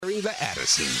the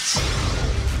Addisons.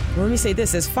 Let me say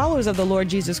this, as followers of the Lord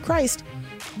Jesus Christ,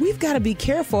 we've got to be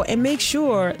careful and make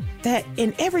sure that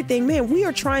in everything, man, we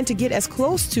are trying to get as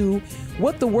close to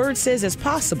what the word says as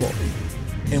possible.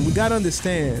 And we got to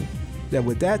understand that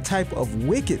with that type of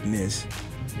wickedness,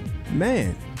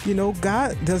 man,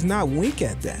 God does not wink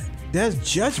at that. There's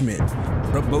judgment.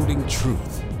 Promoting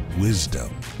truth,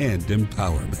 wisdom, and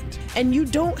empowerment. And you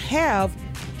don't have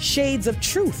shades of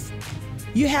truth.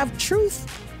 You have truth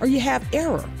or you have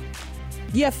error.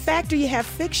 You have fact or you have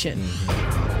fiction.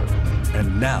 Mm-hmm.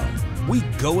 And now we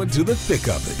go into the thick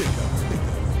of it.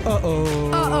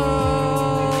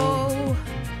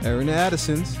 Aaron the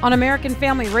Addisons. On American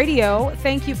Family Radio,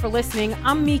 thank you for listening.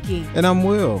 I'm Miki. And I'm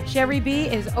Will. Sherry B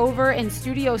is over in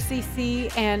Studio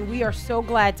CC, and we are so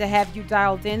glad to have you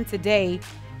dialed in today.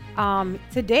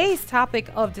 Today's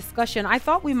topic of discussion, I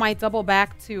thought we might double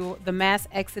back to the mass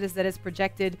exodus that is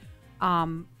projected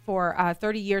for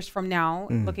 30 years from now,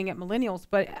 looking at millennials.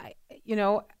 But,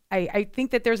 I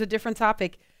think that there's a different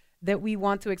topic that we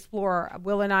want to explore.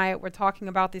 Will and I were talking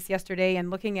about this yesterday and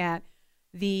looking at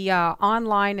the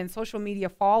online and social media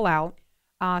fallout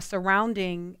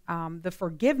surrounding the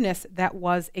forgiveness that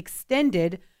was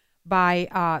extended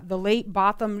by the late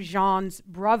Brandt Jean's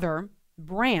brother,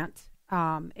 Brandt,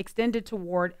 extended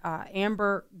toward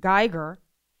Amber Guyger,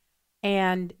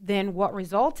 and then what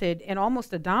resulted in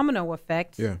almost a domino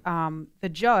effect, the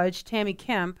judge, Tammy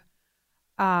Kemp,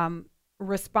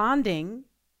 responding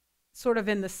sort of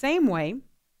in the same way.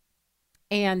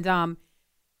 And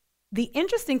the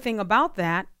interesting thing about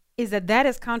that is that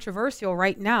is controversial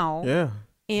right now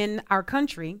in our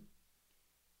country,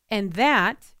 and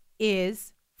that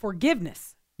is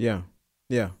forgiveness. Yeah.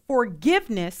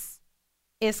 Forgiveness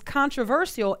is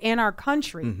controversial in our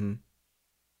country. Mm-hmm.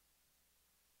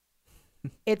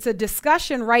 It's a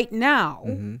discussion right now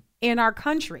in our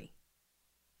country.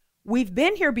 We've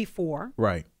been here before.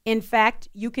 Right. In fact,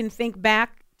 you can think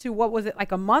back to, what was it,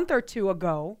 like a month or two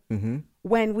ago,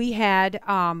 when we had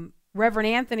Reverend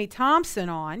Anthony Thompson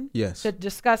on to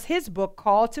discuss his book,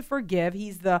 Call to Forgive.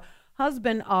 He's the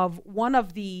husband of one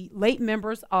of the late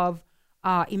members of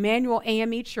Emmanuel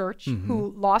AME Church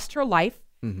who lost her life.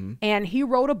 And he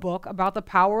wrote a book about the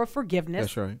power of forgiveness.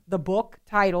 That's right. The book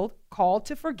titled Call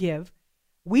to Forgive.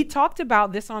 We talked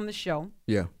about this on the show.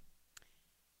 Yeah.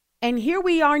 And here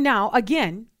we are now,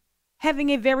 again,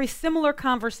 having a very similar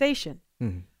conversation.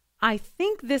 I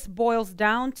think this boils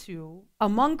down to,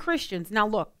 among Christians, now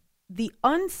look, the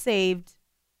unsaved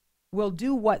will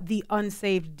do what the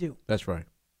unsaved do. That's right.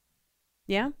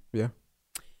 Yeah? Yeah.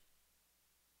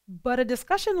 But a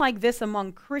discussion like this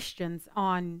among Christians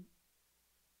on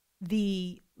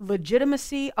the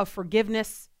legitimacy of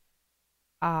forgiveness,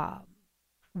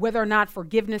 whether or not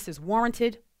forgiveness is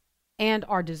warranted and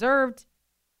are deserved,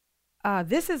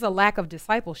 this is a lack of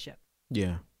discipleship.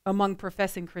 Yeah. Among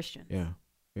professing Christians. Yeah.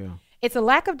 It's a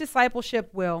lack of discipleship,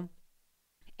 Will,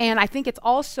 and I think it's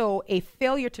also a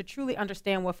failure to truly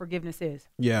understand what forgiveness is.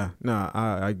 Yeah, no,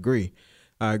 I agree.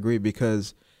 I agree,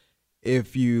 because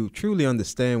if you truly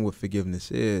understand what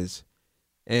forgiveness is,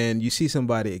 and you see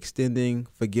somebody extending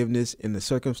forgiveness in the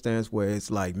circumstance where it's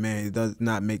like, man, it does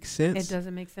not make sense. It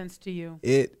doesn't make sense to you.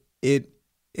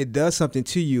 It does something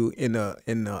to you in a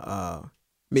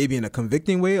maybe in a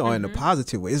convicting way or in a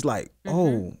positive way. It's like,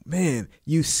 oh man,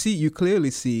 you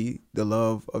clearly see the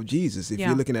love of Jesus if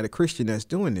you're looking at a Christian that's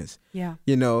doing this. Yeah.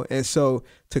 And so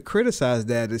to criticize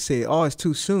that and say, oh, it's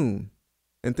too soon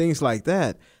and things like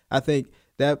that, I think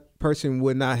that person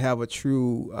would not have a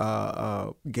true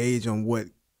gauge on what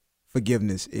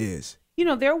forgiveness is.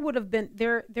 There was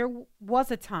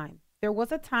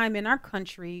a time in our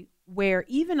country where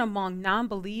even among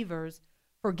non-believers,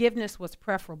 forgiveness was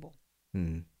preferable.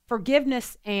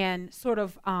 Forgiveness and sort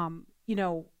of,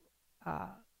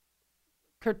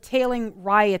 curtailing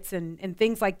riots and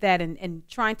things like that, and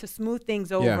trying to smooth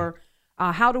things over.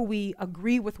 How do we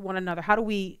agree with one another? How do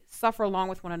we suffer along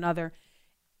with one another?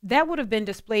 That would have been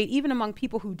displayed even among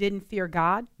people who didn't fear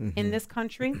God in this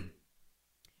country.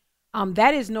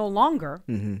 That is no longer.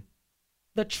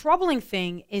 The troubling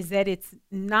thing is that it's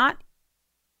not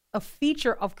a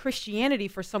feature of Christianity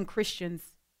for some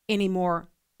Christians anymore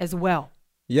as well.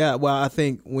 Yeah, well, I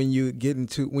think when you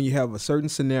have a certain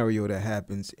scenario that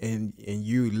happens and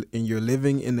you're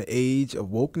living in the age of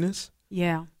wokeness,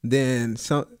 then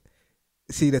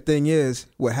the thing is,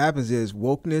 what happens is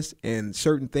wokeness and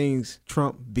certain things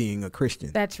trump being a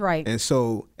Christian. That's right. And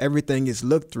so everything is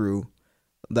looked through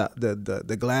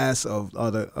the glass of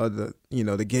the gaze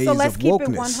of wokeness. So let's keep it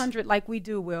 100 like we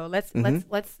do, Will. Let's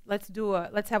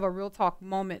have a real talk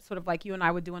moment, sort of like you and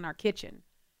I would do in our kitchen.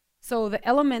 So the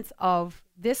elements of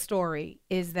this story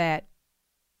is that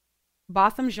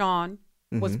Brandt Jean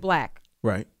was black.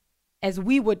 Right. As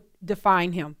we would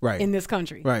define him in this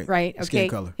country. Right. Right. Okay. Skin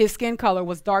color. His skin color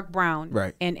was dark brown.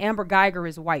 Right. And Amber Guyger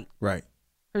is white. Right.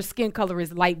 Her skin color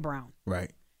is light brown.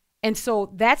 Right. And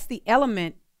so that's the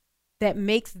element that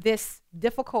makes this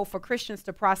difficult for Christians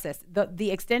to process, the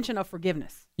extension of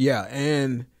forgiveness. Yeah,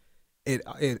 and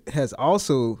it has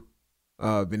also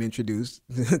been introduced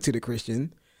to the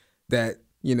Christian that,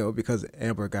 because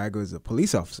Amber Guyger is a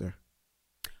police officer,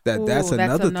 that's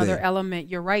another thing. Element.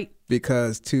 You're right.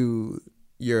 Because to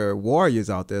your warriors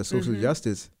out there, social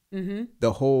justice,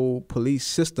 the whole police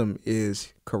system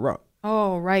is corrupt.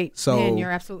 Oh, right. So man, you're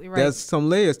absolutely right. There's some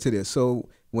layers to this. So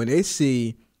when they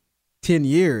see 10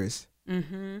 years,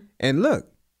 and look,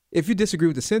 if you disagree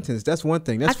with the sentence, that's one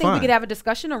thing. That's fine. I think we could have a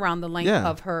discussion around the length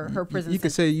of her prison sentence. You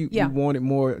could say you wanted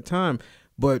more time,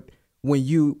 but when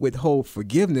you withhold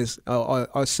forgiveness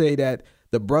or say that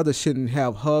the brother shouldn't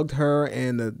have hugged her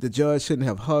and the judge shouldn't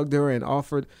have hugged her and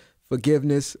offered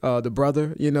forgiveness, the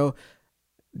brother,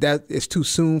 that is too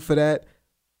soon for that.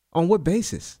 On what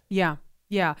basis? Yeah.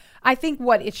 Yeah. I think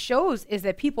what it shows is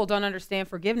that people don't understand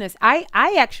forgiveness. I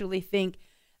actually think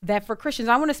that for Christians,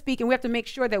 I want to speak, and we have to make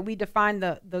sure that we define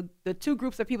the two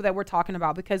groups of people that we're talking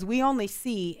about, because we only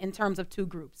see in terms of two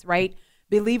groups, right?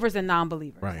 Believers and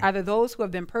non-believers. Right. Either those who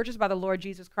have been purchased by the Lord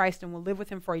Jesus Christ and will live with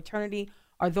him for eternity,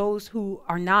 or those who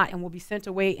are not and will be sent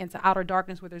away into outer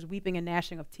darkness where there's weeping and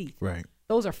gnashing of teeth. Right.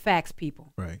 Those are facts,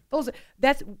 people. Right.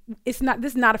 This is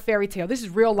not a fairy tale. This is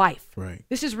real life. Right.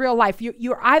 This is real life.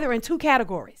 You're either in two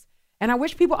categories. And I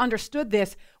wish people understood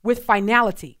this with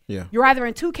finality. Yeah. You're either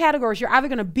in two categories. You're either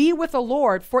going to be with the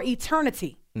Lord for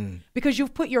eternity because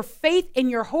you've put your faith and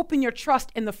your hope and your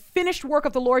trust in the finished work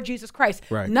of the Lord Jesus Christ.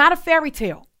 Right. Not a fairy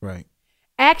tale. Right.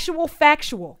 Actual,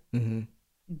 factual.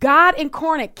 God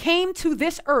incarnate came to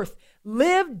this earth,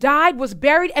 lived, died, was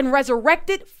buried, and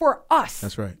resurrected for us.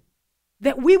 That's right.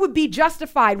 That we would be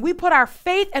justified. We put our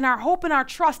faith and our hope and our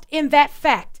trust in that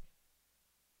fact.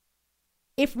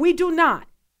 If we do not,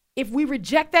 if we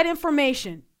reject that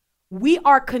information, we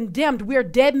are condemned. We are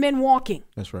dead men walking.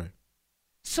 That's right.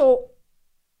 So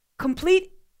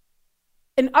complete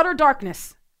and utter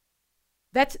darkness.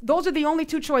 Those are the only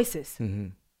two choices.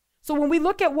 So when we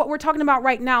look at what we're talking about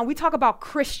right now, we talk about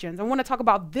Christians. I want to talk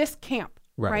about this camp,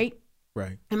 right?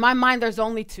 Right. In my mind, there's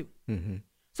only two.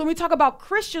 So when we talk about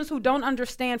Christians who don't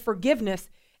understand forgiveness,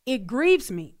 it grieves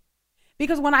me.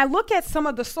 Because when I look at some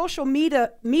of the social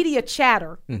media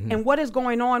chatter and what is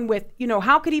going on with,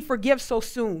 how could he forgive so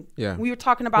soon? Yeah. We were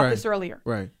talking about this earlier.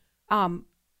 Right.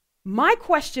 My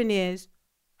question is,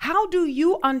 how do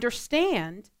you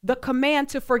understand the command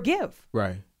to forgive?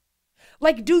 Right.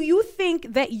 Like, do you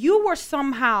think that you were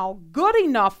somehow good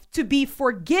enough to be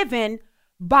forgiven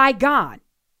by God?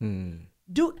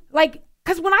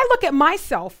 Because when I look at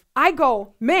myself, I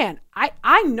go, man,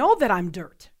 I know that I'm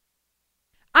dirt.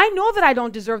 I know that I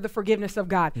don't deserve the forgiveness of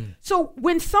God. So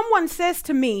when someone says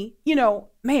to me,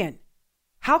 man,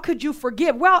 how could you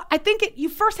forgive? Well, I think you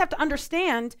first have to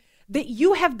understand that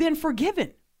you have been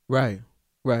forgiven. Right.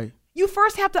 Right. You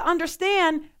first have to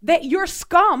understand that you're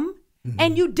scum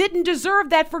and you didn't deserve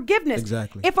that forgiveness.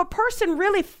 Exactly. If a person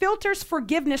really filters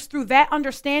forgiveness through that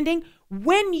understanding,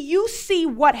 when you see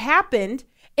what happened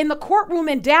in the courtroom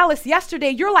in Dallas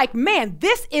yesterday, you're like, man,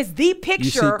 this is the picture.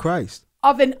 You see Christ.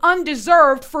 Of an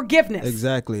undeserved forgiveness.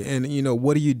 Exactly. And,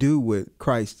 what do you do with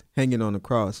Christ hanging on the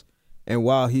cross? And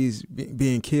while he's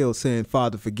being killed, saying,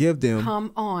 Father, forgive them.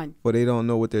 Come on. For they don't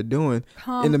know what they're doing.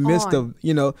 In the midst of,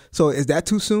 so is that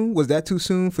too soon? Was that too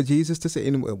soon for Jesus to say,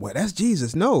 well, that's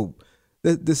Jesus? No.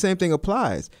 The same thing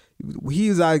applies. He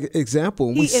is our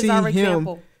example. We see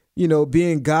him,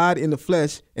 being God in the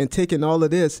flesh and taking all of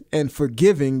this and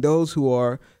forgiving those who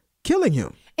are killing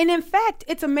him. And in fact,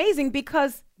 it's amazing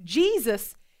because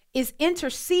Jesus is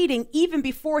interceding even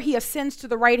before he ascends to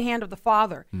the right hand of the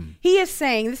Father. He is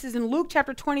saying, this is in Luke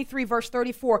chapter 23, verse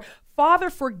 34,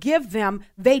 Father, forgive them.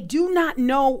 They do not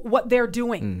know what they're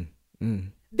doing.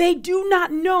 They do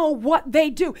not know what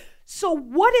they do. So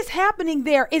what is happening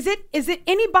there? Is it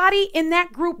anybody in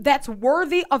that group that's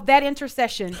worthy of that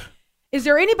intercession? Is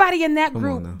there anybody in that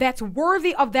group that's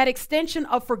worthy of that extension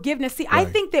of forgiveness? See, I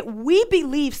think that we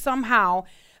believe somehow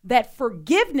that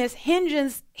forgiveness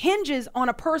hinges on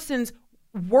a person's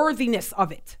worthiness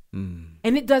of it. And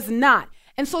it does not.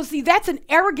 And so, see, that's an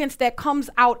arrogance that comes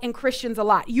out in Christians a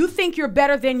lot. You think you're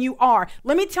better than you are.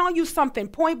 Let me tell you something,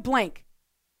 point blank,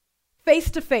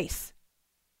 face to face.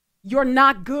 You're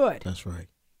not good. That's right.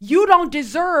 You don't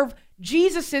deserve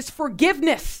Jesus's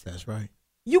forgiveness. That's right.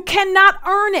 You cannot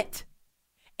earn it.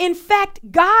 In fact,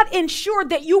 God ensured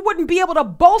that you wouldn't be able to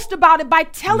boast about it by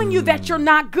telling you that you're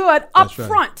not good up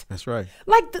front. That's right.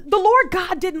 Like the Lord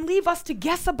God didn't leave us to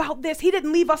guess about this. He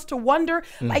didn't leave us to wonder,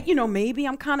 like, maybe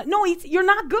I'm kind of, no, you're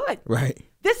not good. Right.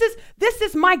 This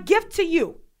is my gift to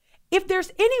you. If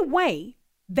there's any way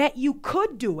that you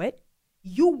could do it,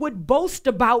 you would boast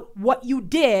about what you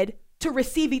did to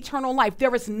receive eternal life.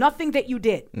 There is nothing that you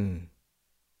did.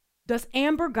 Does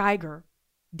Amber Guyger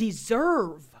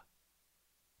deserve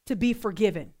to be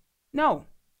forgiven? No.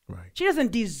 Right. She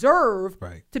doesn't deserve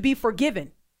to be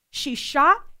forgiven. She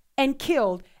shot and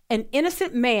killed an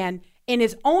innocent man in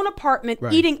his own apartment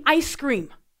eating ice cream.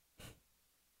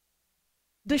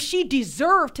 Does she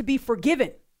deserve to be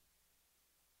forgiven?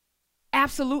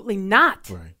 Absolutely not.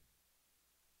 Right.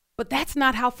 But that's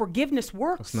not how forgiveness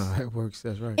works. That's not how it works.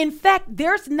 That's right. In fact,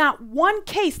 there's not one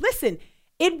case. Listen,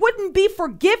 it wouldn't be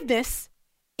forgiveness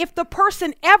if the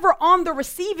person ever on the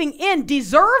receiving end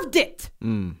deserved it.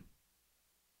 To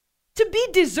be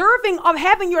deserving of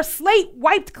having your slate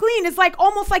wiped clean is like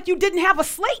almost like you didn't have a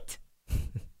slate.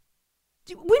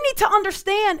 We need to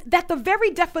understand that the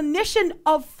very definition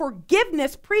of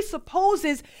forgiveness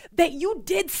presupposes that you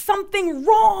did something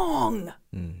wrong.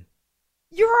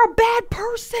 You're a bad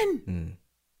person.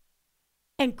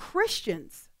 And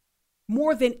Christians,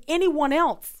 more than anyone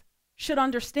else, should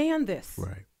understand this.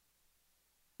 Right.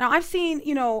 Now, I've seen,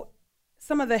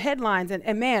 some of the headlines,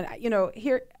 and man,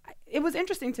 here, it was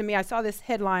interesting to me. I saw this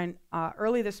headline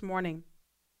early this morning,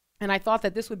 and I thought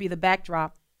that this would be the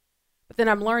backdrop. But then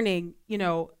I'm learning,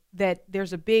 that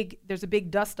there's a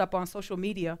big dust up on social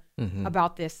media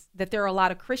about this, that there are a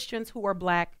lot of Christians who are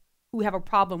black who have a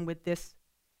problem with this.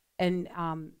 And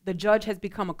the judge has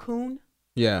become a coon.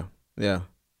 Yeah.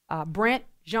 Brandt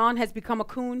Jean has become a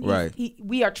coon. Right.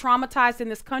 We are traumatized in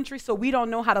this country, so we don't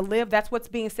know how to live. That's what's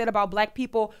being said about black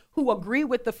people who agree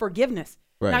with the forgiveness.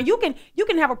 Right. Now, you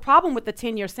can have a problem with the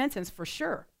 10-year sentence for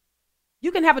sure.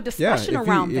 You can have a discussion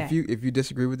around that. If you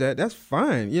disagree with that, that's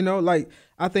fine.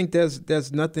 I think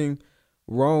there's nothing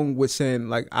wrong with saying,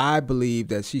 like, I believe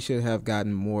that she should have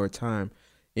gotten more time,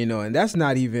 and that's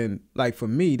not even, like, for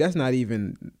me, that's not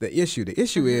even the issue. The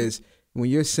issue is when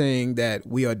you're saying that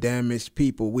we are damaged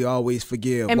people, we always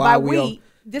forgive. And by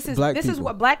this is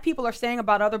what black people are saying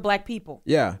about other black people.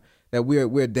 Yeah, that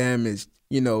we're damaged.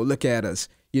 Look at us.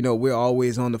 We're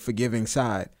always on the forgiving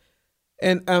side.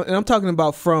 And I'm talking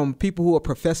about from people who are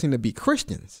professing to be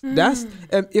Christians. That's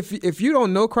if you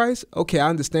don't know Christ, okay, I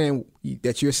understand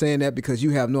that you're saying that because you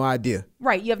have no idea.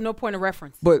 Right, you have no point of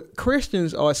reference. But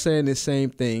Christians are saying the same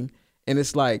thing, and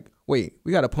it's like, wait,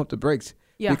 we got to pump the brakes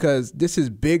because this is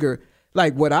bigger.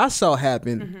 Like what I saw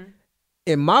happen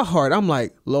in my heart, I'm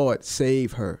like, Lord,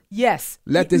 save her. Yes,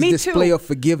 let this display of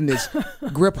forgiveness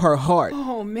grip her heart.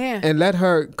 Oh man, and let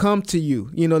her come to you.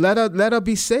 Let her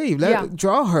be saved. Let her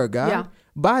draw her, God,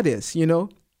 by this.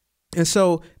 And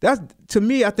so that's, to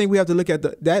me, I think we have to look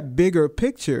at that bigger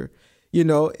picture.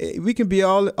 We can be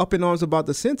all up in arms about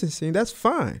the sentencing. That's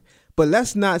fine, but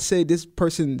let's not say this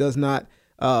person does not.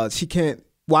 She can't.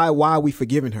 Why are we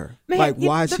forgiving her? Man,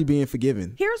 why is she being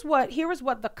forgiven? Here is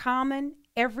what the common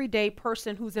everyday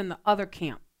person who's in the other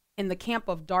camp, in the camp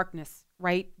of darkness,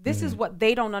 right? This is what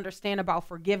they don't understand about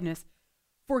forgiveness.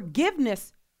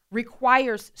 Forgiveness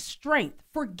requires strength.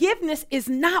 Forgiveness is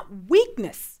not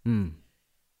weakness.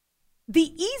 The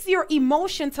easier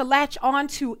emotion to latch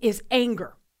onto is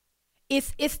anger.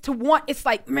 It's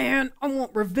like, man, I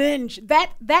want revenge.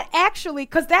 That actually,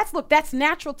 because that's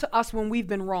natural to us when we've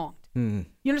been wronged. You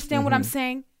understand what I'm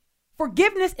saying?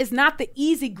 Forgiveness is not the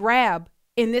easy grab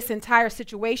in this entire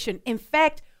situation. In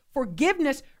fact,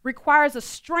 forgiveness requires a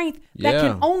strength that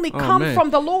can only come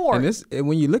from the Lord. And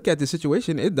when you look at the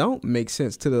situation, it don't make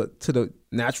sense to the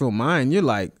natural mind. You're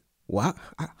like, what?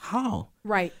 How?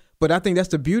 Right. But I think that's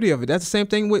the beauty of it. That's the same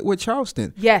thing with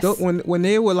Charleston. Yes. When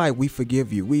they were like, we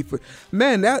forgive you.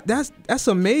 Man, that's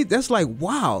amazing. That's like,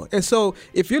 wow. And so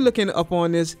if you're looking up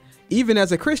on this, even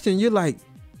as a Christian, you're like,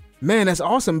 man, that's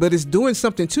awesome, but it's doing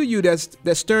something to you that's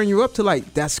stirring you up to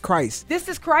like, that's Christ. This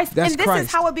is Christ. That's and this Christ.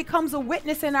 Is how it becomes a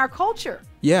witness in our culture.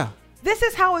 Yeah. This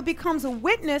is how it becomes a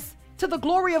witness to the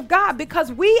glory of God,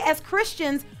 because we as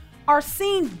Christians are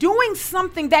seen doing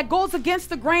something that goes against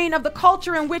the grain of the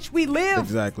culture in which we live.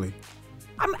 Exactly.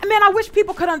 I wish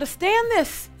people could understand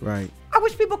this. Right. I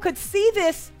wish people could see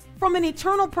this from an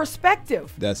eternal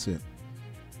perspective. That's it.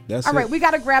 All right, we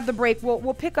got to grab the break.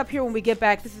 We'll pick up here when we get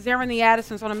back. This is Aaron the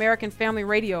Addisons on American Family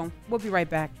Radio. We'll be right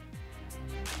back.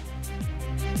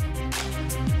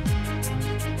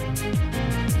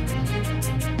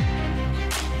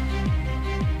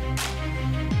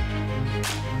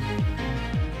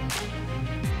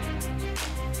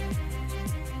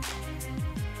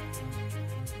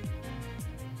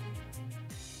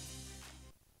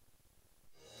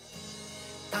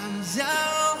 Arms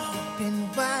are open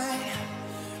wide,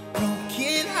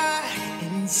 broken heart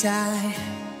inside.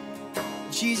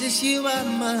 Jesus, you are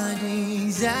my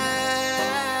desire.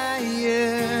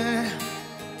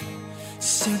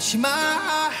 Search my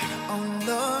heart, oh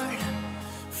Lord,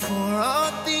 for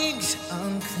all things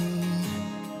unclean.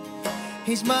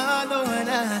 He's my Lord,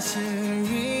 I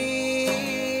surrender.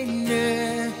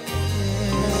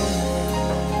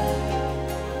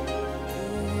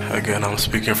 Again, I'm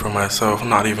speaking for myself,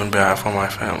 not even bad for my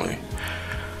family.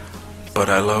 But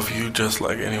I love you just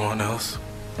like anyone else.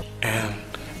 And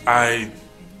I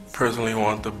personally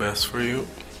want the best for you.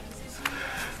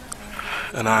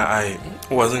 And I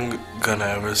wasn't gonna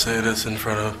ever say this in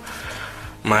front of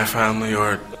my family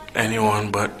or anyone,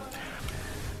 but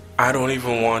I don't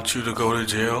even want you to go to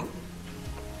jail.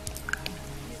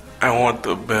 I want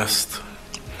the best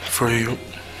for you.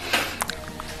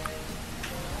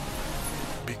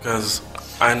 Because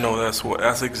I know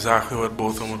that's exactly what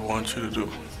both of them would want you to do.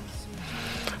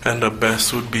 And the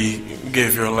best would be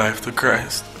give your life to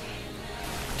Christ.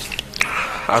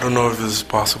 I don't know if this is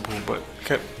possible, but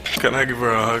can I give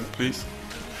her a hug, please?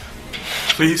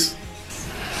 Please?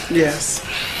 Yes.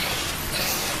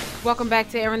 Welcome back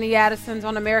to Aaron the Addisons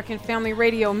on American Family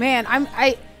Radio. Man,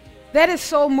 that is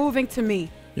so moving to me.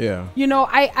 Yeah. You know,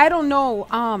 I don't know.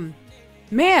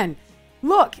 Man,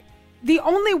 look, the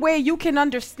only way you can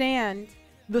understand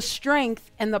the strength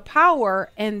and the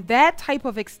power and that type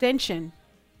of extension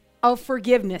of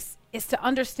forgiveness is to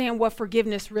understand what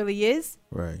forgiveness really is.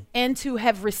 Right. And to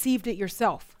have received it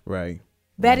yourself. Right.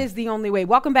 That is the only way.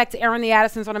 Welcome back to Aaron the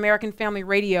Addisons on American Family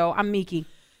Radio. I'm Miki.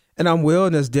 And I'm Will,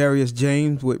 and as Darius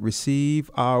James would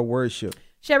receive our worship.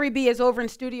 Sherry B is over in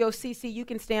Studio CC. You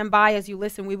can stand by as you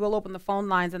listen. We will open the phone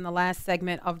lines in the last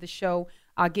segment of the show.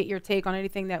 Get your take on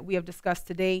anything that we have discussed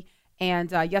today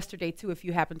and yesterday, too, if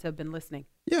you happen to have been listening.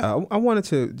 Yeah, I wanted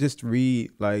to just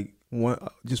read like one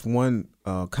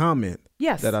comment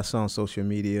that I saw on social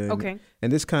media. And, okay.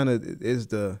 And this kind of is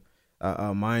the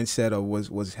mindset of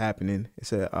what's happening. It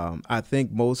said, I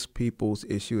think most people's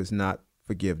issue is not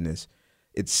forgiveness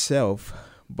itself,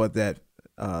 but that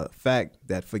fact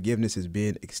that forgiveness is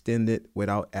being extended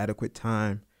without adequate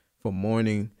time for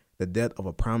mourning the death of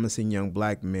a promising young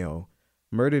black male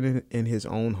murdered in his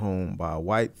own home by a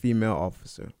white female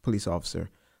police officer,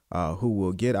 who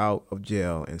will get out of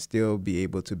jail and still be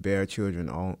able to bear children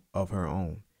of her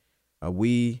own.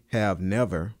 We have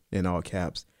never, in all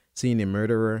caps, seen a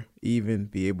murderer even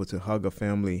be able to hug a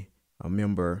family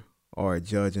member or a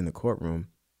judge in the courtroom,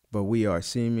 but we are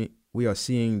seeing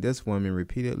this woman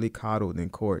repeatedly coddled in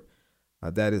court.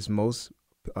 That is most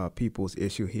people's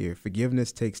issue here.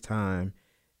 Forgiveness takes time,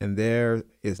 and there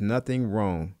is nothing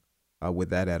wrong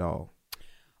with that at all.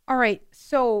 All right.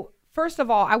 So first of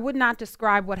all, I would not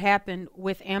describe what happened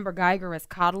with Amber Guyger as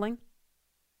coddling.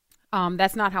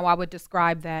 That's not how I would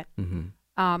describe that.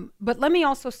 Mm-hmm. But let me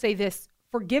also say this.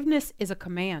 Forgiveness is a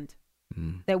command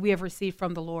that we have received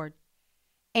from the Lord.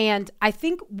 And I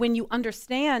think when you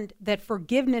understand that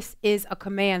forgiveness is a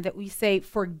command, that we say,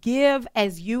 forgive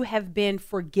as you have been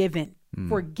forgiven.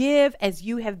 Forgive as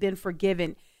you have been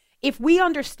forgiven. If we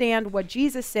understand what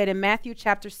Jesus said in Matthew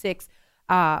chapter 6,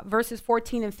 verses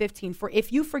 14 and 15, for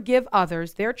if you forgive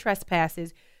others their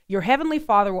trespasses, your heavenly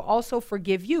Father will also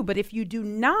forgive you. But if you do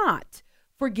not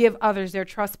forgive others their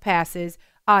trespasses,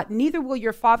 neither will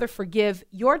your Father forgive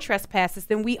your trespasses.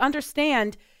 Then we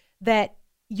understand that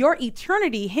your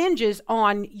eternity hinges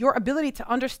on your ability to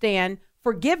understand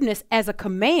forgiveness as a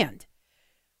command.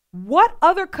 What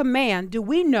other command do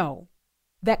we know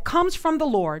that comes from the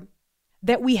Lord,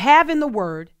 that we have in the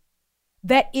Word,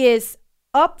 that is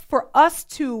up for us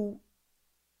to,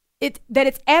 that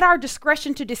it's at our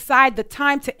discretion to decide the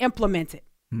time to implement it?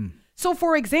 So,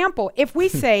 for example, if we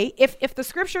say, if the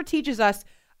Scripture teaches us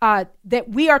that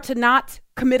we are to not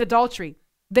commit adultery,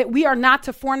 that we are not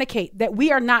to fornicate, that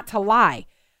we are not to lie,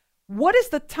 what is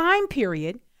the time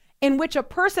period in which a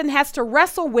person has to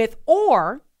wrestle with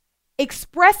or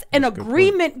express an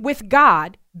agreement with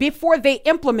God before they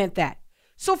implement that?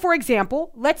 So, for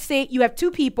example, let's say you have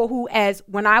two people who, as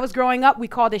when I was growing up, we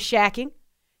called it shacking.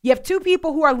 You have two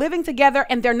people who are living together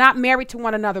and they're not married to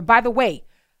one another. By the way,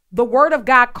 the Word of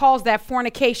God calls that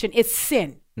fornication. It's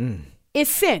sin. It's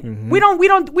sin. Mm-hmm.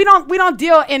 We don't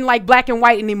deal in like black and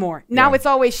white anymore. Now it's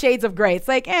always shades of gray. It's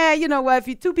like, you know what? If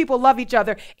you two people love each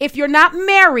other, if you're not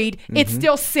married, it's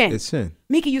still sin. It's sin.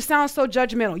 Miki, you sound so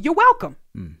judgmental. You're welcome.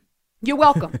 You're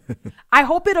welcome. I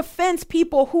hope it offends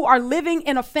people who are living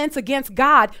in offense against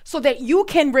God so that you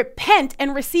can repent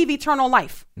and receive eternal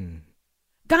life.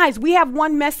 Guys, we have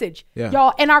one message,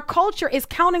 y'all, and our culture is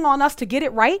counting on us to get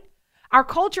it right. Our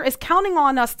culture is counting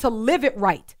on us to live it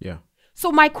right. Yeah.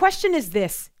 So my question is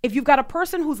this. If you've got a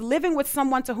person who's living with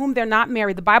someone to whom they're not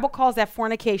married, the Bible calls that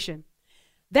fornication.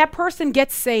 That person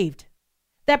gets saved.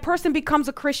 That person becomes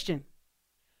a Christian.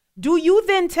 Do you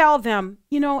then tell them,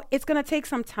 it's going to take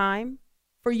some time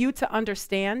for you to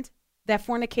understand that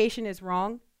fornication is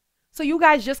wrong? So you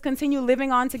guys just continue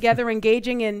living on together,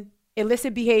 engaging in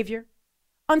illicit behavior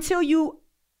until you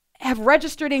have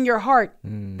registered in your heart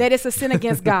that it's a sin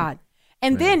against God.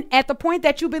 And then at the point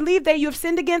that you believe that you have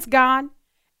sinned against God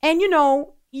and,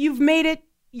 you've made it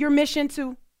your mission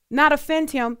to not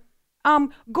offend him,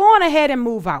 go on ahead and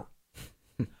move out.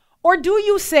 Or do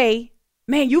you say,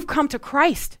 man, you've come to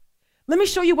Christ. Let me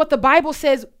show you what the Bible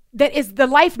says that is the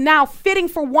life now fitting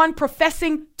for one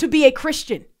professing to be a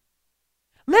Christian.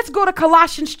 Let's go to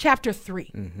Colossians chapter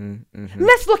 3.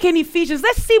 Let's look in Ephesians.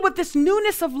 Let's see what this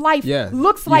newness of life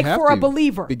looks like for a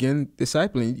believer. Begin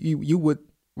discipling. You would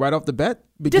right off the bat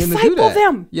begin disciple to do that.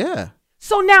 Them. Yeah.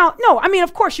 So now,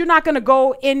 of course, you're not going to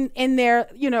go in there,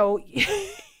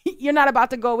 you're not about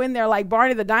to go in there like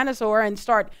Barney the dinosaur and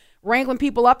start wrangling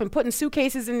people up and putting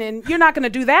suitcases in, and you're not going to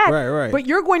do that. Right. But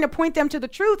you're going to point them to the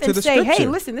truth and say, hey,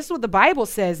 listen, this is what the Bible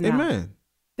says now. Amen.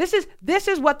 This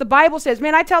is what the Bible says.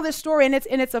 Man, I tell this story and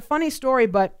it's a funny story,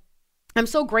 but I'm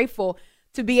so grateful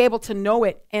to be able to know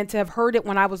it and to have heard it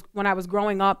when I was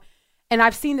growing up. And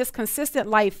I've seen this consistent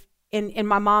life in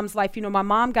my mom's life. My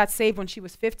mom got saved when she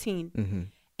was 15.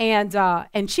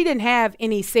 And she didn't have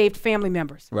any saved family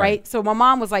members, right? So my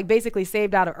mom was like basically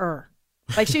saved out of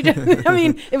Like she just,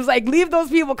 it was like, leave those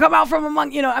people, come out from among,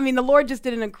 the Lord just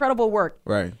did an incredible work.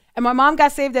 Right. And my mom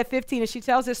got saved at 15, and she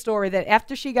tells this story that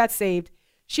after she got saved,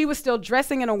 she was still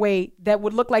dressing in a way that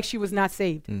would look like she was not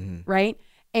saved, right?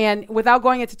 And without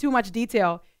going into too much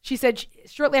detail, she said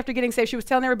shortly after getting saved, she was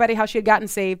telling everybody how she had gotten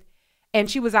saved, and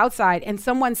she was outside, and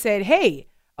someone said, hey,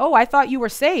 I thought you were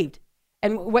saved.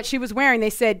 And what she was wearing, they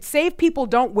said, saved people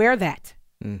don't wear that.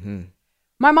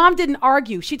 My mom didn't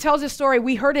argue. She tells this story.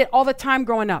 We heard it all the time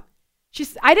growing up. She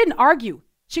said, I didn't argue.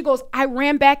 She goes, I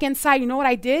ran back inside. You know what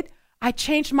I did? I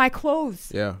changed my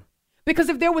clothes. Yeah. Because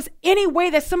if there was any way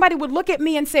that somebody would look at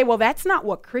me and say, well, that's not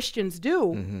what Christians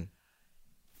do,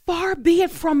 far be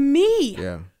it from me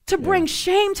to bring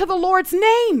shame to the Lord's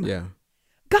name. Yeah.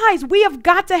 Guys, we have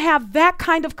got to have that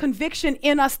kind of conviction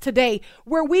in us today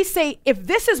where we say, if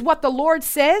this is what the Lord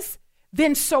says,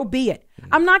 then so be it.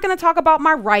 I'm not going to talk about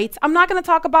my rights. I'm not going to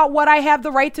talk about what I have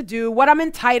the right to do, what I'm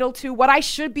entitled to, what I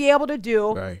should be able to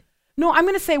do. Right. No, I'm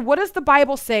going to say, what does the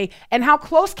Bible say, and how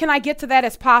close can I get to that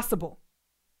as possible?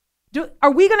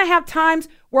 Are we going to have times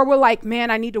where we're like,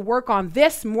 man, I need to work on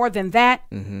this more than that?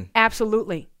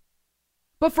 Absolutely.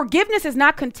 But forgiveness is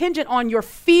not contingent on your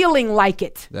feeling like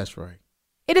it. That's right.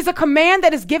 It is a command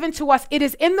that is given to us. It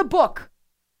is in the book.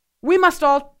 We must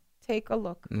all take a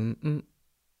look.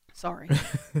 Sorry.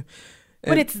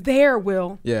 But it's there,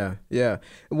 Will. Yeah.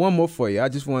 One more for you. I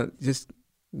just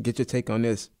get your take on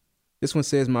this. This one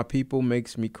says, my people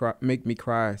make me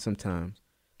cry sometimes.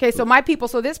 Okay, so my people.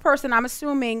 So this person, I'm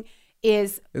assuming,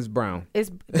 is brown.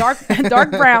 Is dark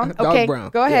brown. Okay, dark brown.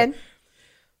 Go ahead.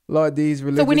 Lord, these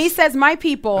religious... So when he says my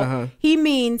people, he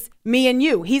means me and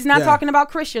you. He's not talking about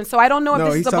Christians. So I don't know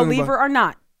if this is a believer or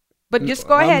not. But just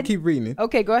go ahead. Keep reading it.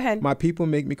 Okay, go ahead. My people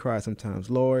make me cry sometimes.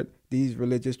 Lord, these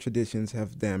religious traditions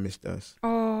have damaged us.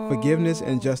 Forgiveness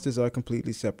and justice are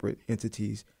completely separate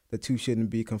entities. The two shouldn't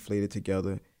be conflated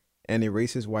together. And a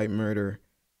racist white murder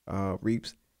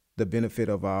reaps the benefit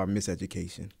of our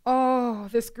miseducation. Oh,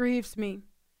 this grieves me.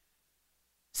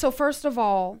 So first of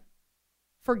all,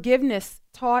 forgiveness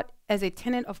taught as a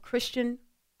tenet of Christian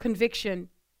conviction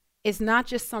is not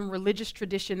just some religious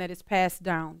tradition that is passed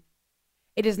down.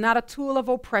 It is not a tool of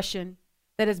oppression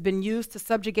that has been used to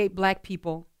subjugate black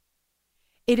people.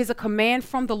 It is a command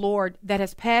from the Lord that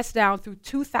has passed down through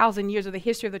 2,000 years of the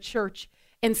history of the church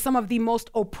in some of the most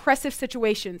oppressive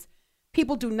situations.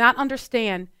 People do not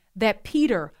understand that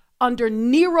Peter, under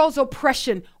Nero's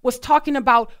oppression, was talking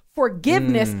about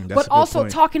forgiveness, but also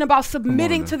talking about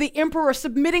submitting to the emperor,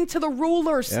 submitting to the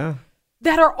rulers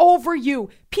that are over you.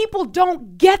 People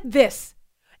don't get this.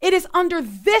 It is under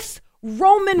this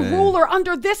Roman ruler,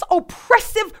 under this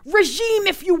oppressive regime,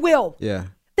 if you will,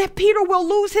 that Peter will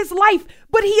lose his life.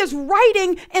 But he is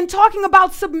writing and talking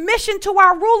about submission to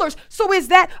our rulers. So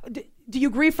do you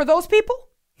grieve for those people?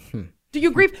 Do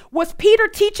you grieve? Was Peter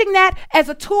teaching that as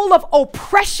a tool of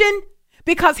oppression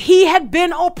because he had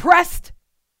been oppressed?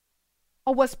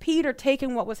 Or was Peter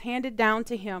taking what was handed down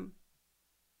to him?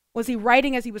 Was he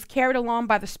writing as he was carried along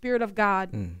by the Spirit of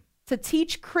God to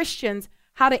teach Christians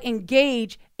how to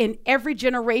engage in every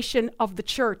generation of the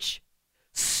church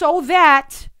so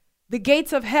that the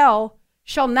gates of hell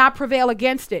shall not prevail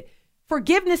against it.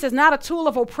 Forgiveness is not a tool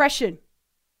of oppression.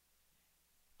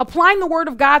 Applying the word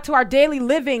of God to our daily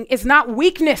living is not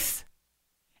weakness.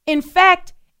 In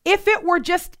fact, if it were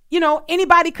just,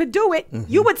 anybody could do it,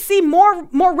 you would see more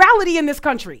morality in this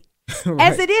country. Right.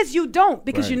 As it is, you don't,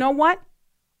 because you know what?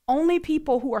 Only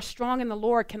people who are strong in the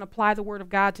Lord can apply the word of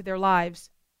God to their lives.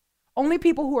 Only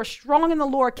people who are strong in the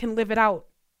Lord can live it out.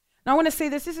 Now, I want to say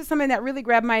this. This is something that really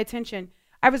grabbed my attention.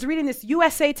 I was reading this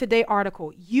USA Today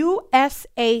article.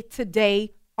 USA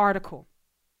Today article.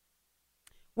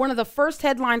 One of the first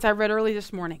headlines I read early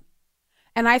this morning.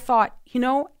 And I thought,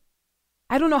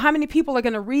 I don't know how many people are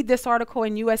going to read this article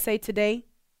in USA Today,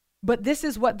 but this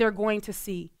is what they're going to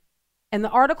see. And the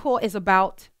article is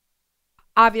about,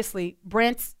 obviously,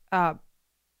 Brandt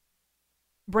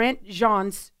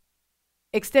Jean's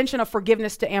extension of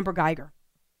forgiveness to Amber Guyger.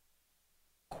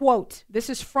 Quote, this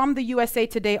is from the USA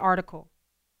Today article.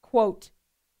 Quote,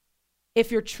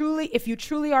 if you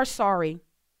truly are sorry,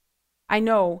 I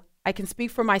know I can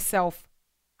speak for myself.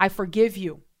 I forgive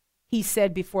you, he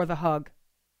said before the hug.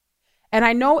 And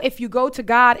I know if you go to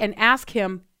God and ask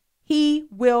him, he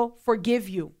will forgive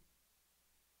you.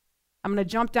 I'm going to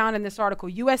jump down in this article.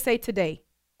 USA Today,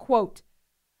 quote,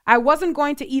 I wasn't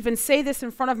going to even say this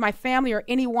in front of my family or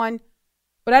anyone,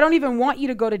 but I don't even want you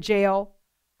to go to jail.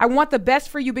 I want the best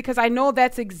for you because I know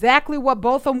that's exactly what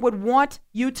both of them would want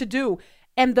you to do.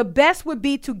 And the best would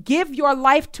be to give your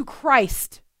life to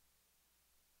Christ.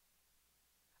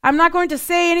 I'm not going to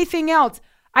say anything else.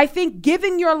 I think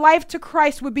giving your life to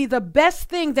Christ would be the best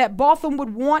thing that both of them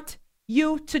would want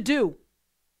you to do.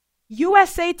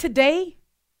 USA Today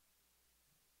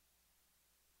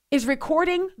is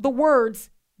recording the words,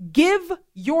 give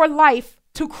your life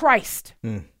to Christ.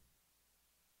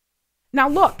 Now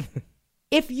look,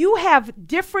 if you have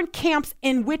different camps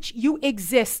in which you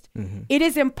exist, it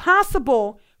is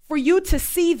impossible for you to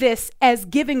see this as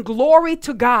giving glory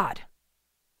to God.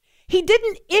 He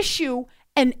didn't issue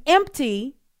an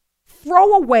empty,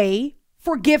 throwaway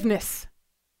forgiveness.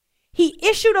 He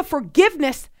issued a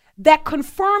forgiveness that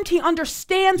confirmed he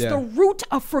understands the root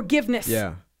of forgiveness.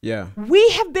 Yeah. We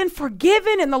have been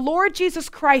forgiven in the Lord Jesus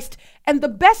Christ. And the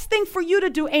best thing for you to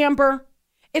do, Amber,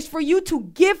 is for you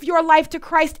to give your life to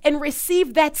Christ and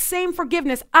receive that same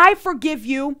forgiveness. I forgive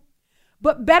you.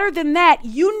 But better than that,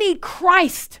 you need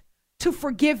Christ to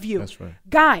forgive you. That's right.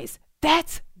 Guys,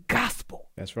 that's gospel.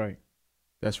 That's right.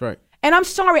 That's right. And I'm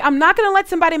sorry, I'm not going to let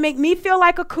somebody make me feel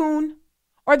like a coon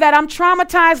or that I'm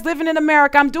traumatized living in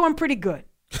America. I'm doing pretty good.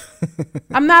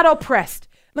 I'm not oppressed.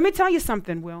 Let me tell you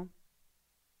something, Will.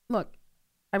 Look,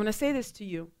 I'm going to say this to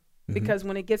you because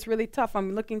when it gets really tough,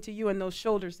 I'm looking to you and those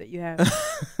shoulders that you have,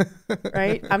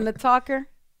 right? I'm the talker.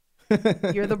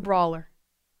 You're the brawler.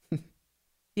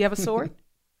 You have a sword?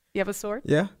 You have a sword?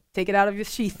 Yeah. Take it out of your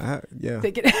sheath. Yeah.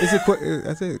 Take it.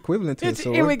 I say equivalent to a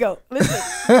sword. Here we go. Listen.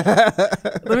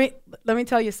 let me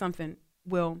tell you something,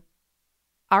 Will.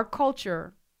 Our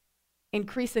culture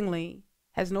increasingly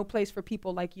has no place for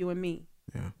people like you and me.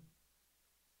 Yeah.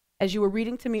 As you were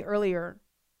reading to me earlier,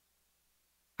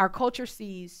 our culture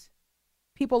sees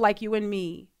people like you and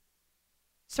me,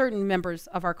 certain members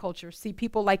of our culture see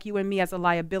people like you and me as a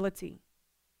liability.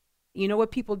 You know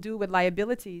what people do with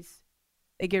liabilities?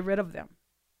 They get rid of them.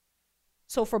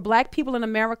 So for Black people in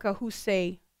America who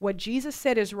say what Jesus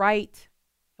said is right,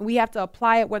 and we have to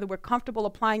apply it whether we're comfortable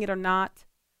applying it or not,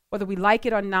 whether we like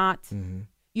it or not,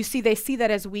 you see, they see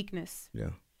that as weakness.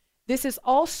 Yeah. This is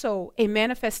also a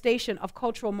manifestation of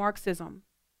cultural Marxism.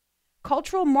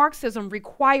 Cultural Marxism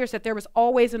requires that there is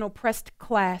always an oppressed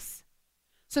class.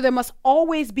 So there must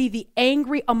always be the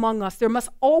angry among us. There must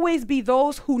always be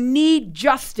those who need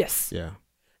justice. Yeah.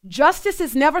 Justice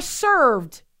is never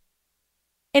served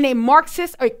in a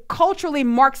Marxist or culturally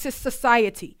Marxist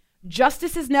society.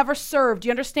 Justice is never served. Do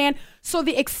you understand? So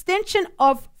the extension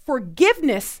of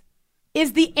forgiveness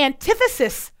is the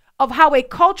antithesis of how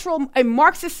a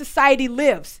Marxist society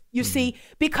lives, you see,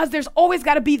 because there's always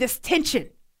got to be this tension.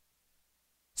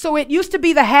 So it used to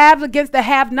be the haves against the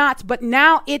have-nots, but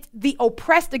now it's the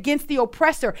oppressed against the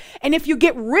oppressor. And if you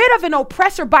get rid of an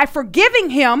oppressor by forgiving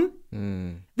him,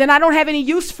 then I don't have any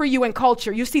use for you in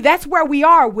culture. You see, that's where we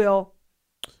are, Will.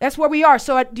 That's where we are.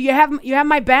 So do you have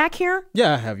my back here?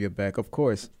 Yeah, I have your back, of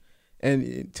course.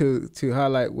 And to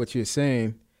highlight what you're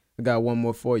saying, I got one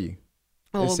more for you.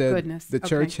 Oh, goodness. The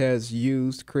church has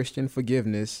used Christian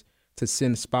forgiveness to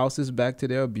send spouses back to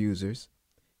their abusers,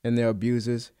 and their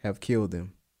abusers have killed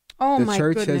them. Oh, the my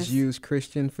church goodness. has used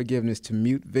Christian forgiveness to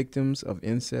mute victims of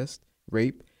incest,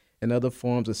 rape, and other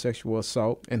forms of sexual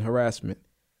assault and harassment.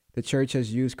 The church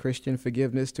has used Christian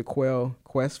forgiveness to quell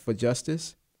quests for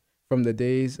justice, From the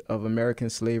days of American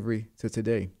slavery to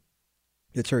today,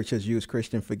 the church has used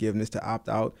Christian forgiveness to opt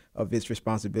out of its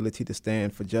responsibility to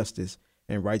stand for justice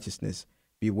and righteousness.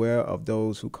 Beware of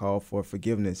those who calls for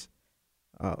forgiveness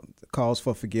at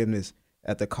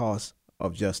the cost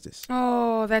of justice.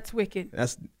 Oh, that's wicked.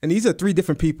 And these are three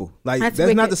different people. Like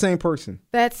that's not the same person.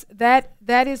 That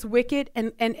is wicked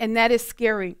and that is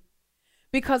scary.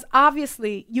 Because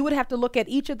obviously you would have to look at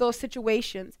each of those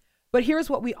situations. But here's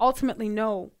what we ultimately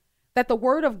know, that the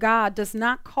word of God does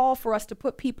not call for us to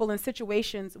put people in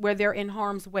situations where they're in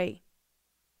harm's way.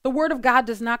 The word of God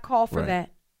does not call for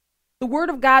that. The word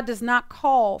of God does not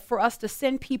call for us to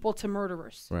send people to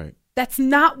murderers. Right. That's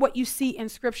not what you see in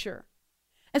Scripture.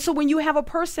 And so when you have a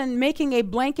person making a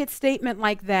blanket statement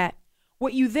like that,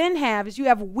 what you then have is you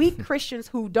have weak Christians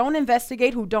who don't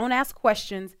investigate, who don't ask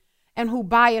questions, and who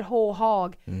buy it whole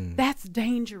hog. That's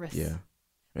dangerous. Yeah.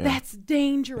 That's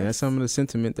dangerous. And that's some of the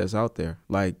sentiment that's out there.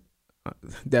 Like,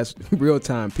 that's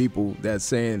real-time people that's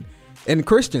saying, and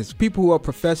Christians, people who are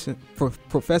professing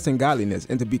godliness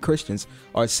and to be Christians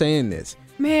are saying this.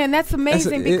 Man, that's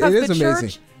amazing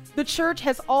because the church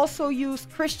has also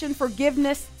used Christian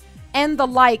forgiveness and the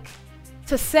like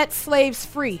to set slaves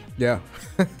free. Yeah.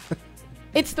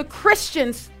 It's the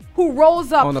Christians who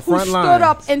rose up, who stood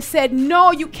up and said,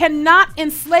 no, you cannot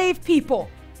enslave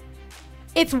people.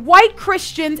 It's white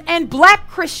Christians and black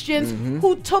Christians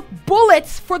who took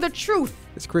bullets for the truth.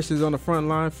 It's Christians on the front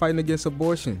line fighting against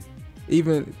abortion,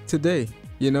 even today,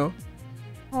 you know?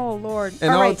 Oh, Lord.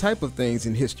 And all type of things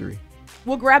in history.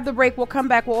 We'll grab the break. We'll come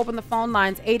back. We'll open the phone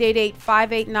lines,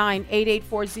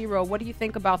 888-589-8840. What do you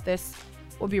think about this?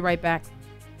 We'll be right back.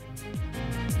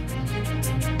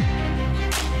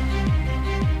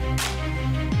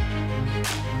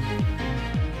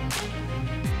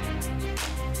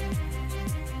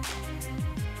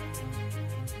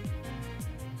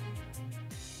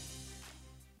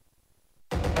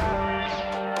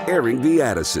 Airing the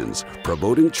Addisons,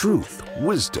 promoting truth,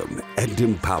 wisdom, and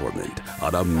empowerment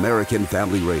on American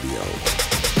Family Radio.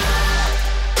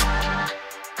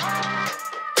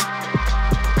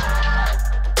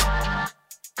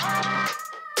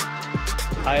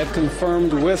 I have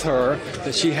confirmed with her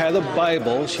that she had a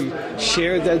Bible. She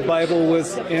shared that Bible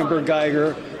with Amber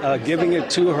Guyger, giving it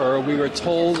to her. We were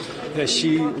told that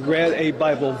she read a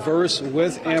Bible verse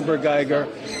with Amber Guyger,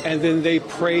 and then they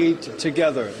prayed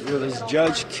together. It was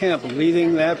Judge Kemp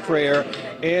leading that prayer,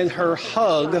 and her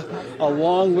hug,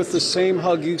 along with the same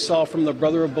hug you saw from the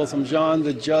brother of Brandt Jean,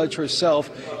 the judge herself,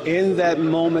 in that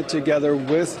moment together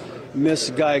with Miss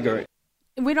Guyger.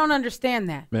 We don't understand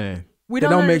that. Man. We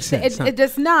don't make sense. It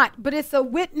does not, but it's a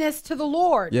witness to the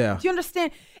Lord. Yeah. Do you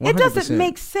understand? 100%. It doesn't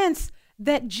make sense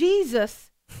that Jesus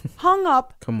hung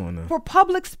up for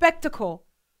public spectacle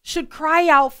should cry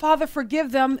out, Father,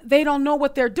 forgive them. They don't know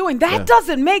what they're doing. That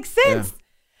doesn't make sense.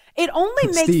 Yeah. It only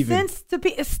makes sense to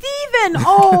be Stephen.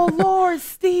 Oh, Lord,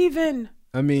 Stephen.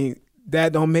 I mean,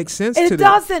 that don't make sense to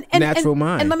the natural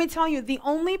mind. And let me tell you, the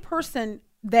only person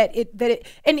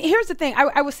and here's the thing,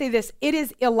 I will say this, it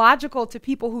is illogical to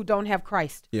people who don't have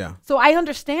Christ. Yeah. So I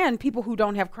understand people who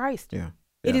don't have Christ. Yeah.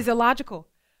 It is illogical.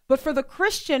 But for the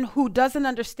Christian who doesn't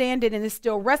understand it and is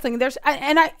still wrestling,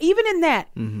 even in that,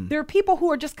 there are people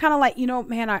who are just kind of like,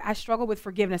 man, I struggle with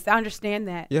forgiveness. I understand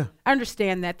that. Yeah. I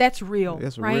understand that. That's real.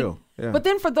 That's right? real. Yeah. But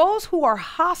then for those who are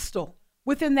hostile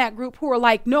within that group, who are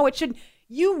like, no, it shouldn't,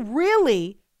 you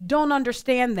really don't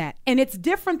understand that. And it's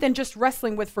different than just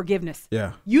wrestling with forgiveness.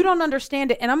 Yeah. You don't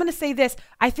understand it. And I'm going to say this.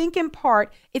 I think in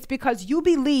part it's because you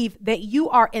believe that you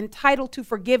are entitled to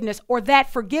forgiveness, or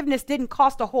that forgiveness didn't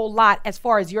cost a whole lot as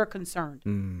far as you're concerned.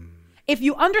 If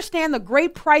you understand the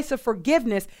great price of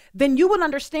forgiveness, then you would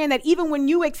understand that even when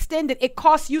you extend it, it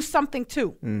costs you something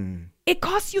too. It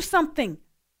costs you something.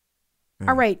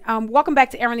 All right. Welcome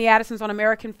back to Airing the Addisons on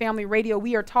American Family Radio.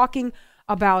 We are talking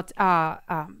about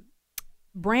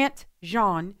Brandt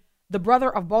Jean, the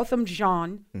brother of Brandt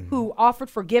Jean, who offered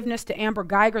forgiveness to Amber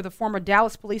Guyger, the former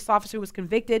Dallas police officer who was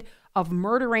convicted of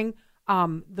murdering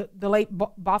the late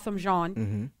Brandt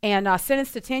Jean, and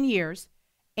sentenced to 10 years.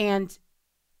 And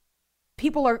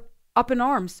people are up in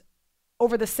arms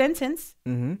over the sentence,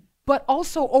 but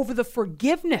also over the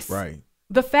forgiveness. Right.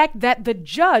 The fact that the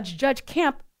Judge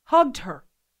Kemp, hugged her.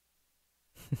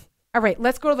 All right,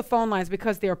 let's go to the phone lines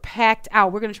because they're packed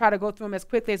out. We're going to try to go through them as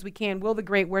quickly as we can. Will the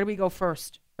Great, where do we go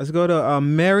first? Let's go to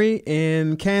Mary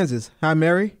in Kansas. Hi,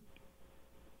 Mary.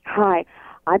 Hi.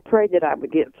 I prayed that I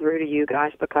would get through to you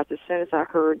guys because as soon as I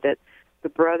heard that the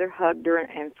brother hugged her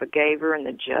and forgave her and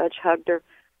the judge hugged her,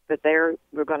 that their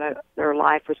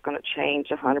life was going to change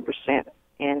 100%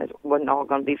 and it wasn't all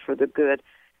going to be for the good.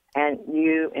 And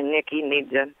you and Nikki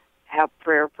need to have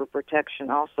prayer for protection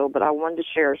also. But I wanted to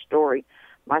share a story.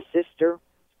 My sister's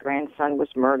grandson was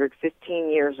murdered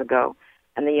 15 years ago,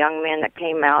 and the young man that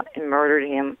came out and murdered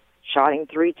him shot him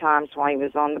 3 times while he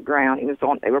was on the ground.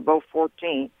 They were both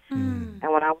 14. And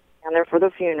when I was down there for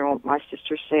the funeral, my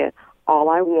sister said, all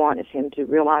I want is him to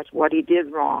realize what he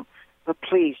did wrong, but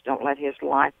please don't let his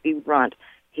life be ruined.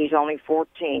 He's only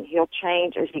 14. He'll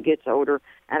change as he gets older,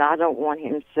 and I don't want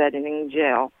him sitting in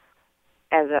jail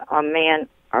as a man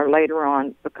or later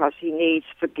on, because he needs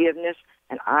forgiveness,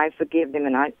 and I forgive him.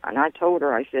 And I told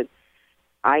her, I said,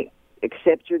 I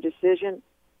accept your decision,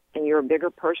 and you're a bigger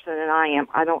person than I am.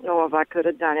 I don't know if I could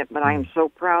have done it, but I am so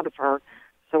proud of her.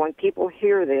 So when people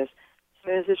hear this, as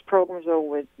soon as this program's over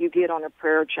with, you get on a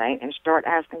prayer chain and start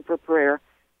asking for prayer.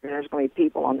 And there's going to be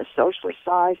people on the socialist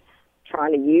side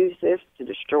trying to use this to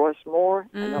destroy us more,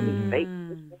 and there'll be fake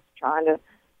Christians trying to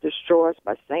destroy us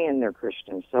by saying they're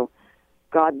Christians. So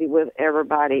God be with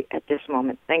everybody at this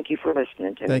moment. Thank you for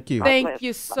listening to me. Thank you. Thank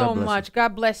you so much.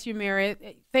 God bless you, Mary.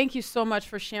 Thank you so much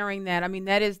for sharing that. I mean,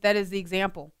 that is the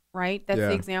example, right? That's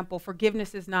the example.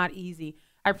 Forgiveness is not easy.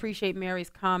 I appreciate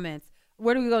Mary's comments.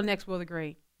 Where do we go next, Will the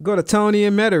Great? Go to Tony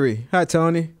and Metairie. Hi,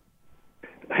 Tony.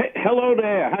 Hey, hello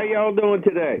there. How y'all doing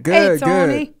today? Good, hey,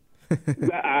 Tony.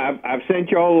 good. I've sent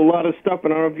you all a lot of stuff,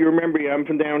 and I don't know if you remember. I'm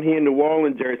from down here in New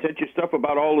Orleans. There, I sent you stuff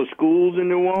about all the schools in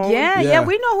New Orleans. Yeah,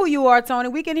 we know who you are, Tony.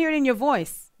 We can hear it in your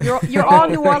voice. You're all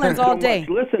New Orleans all day.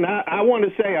 Listen, I want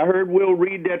to say I heard Will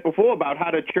read that before about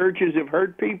how the churches have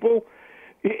hurt people.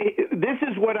 This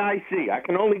is what I see. I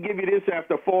can only give you this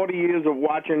after 40 years of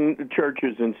watching the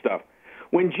churches and stuff.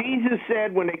 When Jesus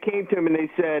said, when they came to him and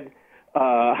they said,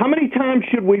 how many times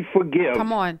should we forgive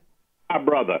our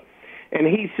brother? And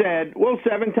he said, well,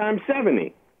 7 times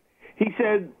 70. He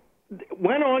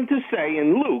went on to say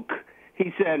in Luke,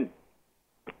 he said,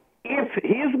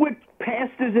 here's what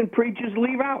pastors and preachers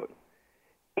leave out.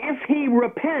 If he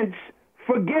repents,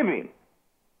 forgive him.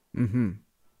 Mm-hmm.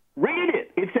 Read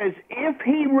it. It says, if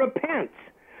he repents.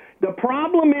 The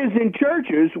problem is in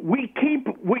churches, we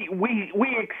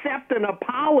accept an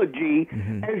apology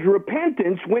as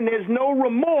repentance when there's no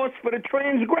remorse for the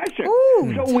transgression.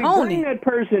 Ooh, so we bring that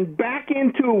person back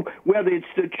into whether it's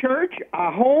the church,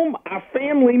 our home, our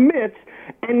family midst,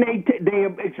 and they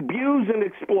abuse and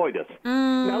exploit us.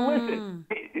 Now listen,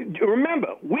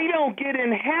 remember, we don't get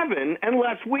in heaven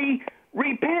unless we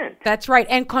repent. That's right,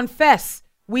 and confess.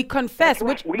 We confess,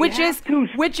 right. which is to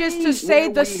say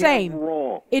the same.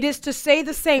 It is to say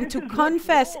the same. To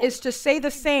confess is to say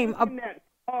the same.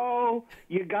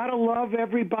 You gotta love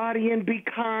everybody and be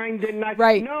kind and nice.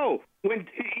 Right. No, when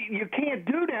you can't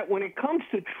do that when it comes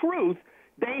to truth.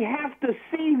 They have to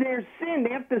see their sin.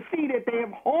 They have to see that they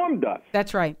have harmed us.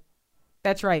 That's right.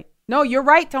 That's right. No, you're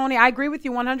right, Tony. I agree with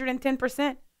you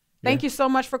 110%. Thank you so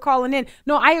much for calling in.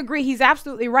 No, I agree. He's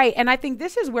absolutely right. And I think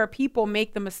this is where people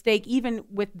make the mistake, even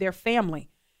with their family.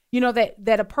 You know,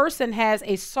 that a person has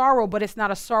a sorrow, but it's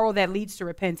not a sorrow that leads to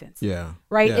repentance. Yeah.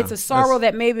 Right? Yeah. It's a sorrow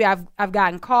that maybe I've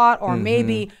gotten caught, or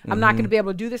maybe I'm not going to be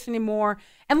able to do this anymore.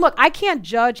 And look, I can't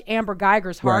judge Amber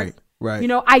Guyger's heart. Right. Right. You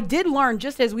know, I did learn,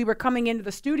 just as we were coming into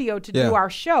the studio to do our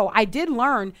show, I did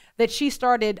learn that she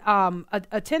started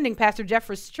attending Pastor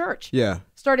Jeffress' church. Yeah.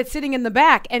 Started sitting in the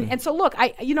back. And so look,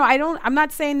 I'm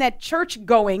not saying that church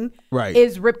going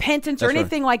is repentance or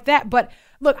anything like that. But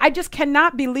look, I just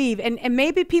cannot believe, and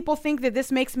maybe people think that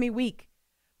this makes me weak,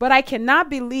 but I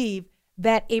cannot believe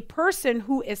that a person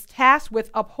who is tasked with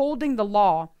upholding the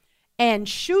law and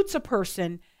shoots a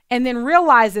person and then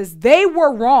realizes they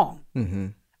were wrong. Mm-hmm.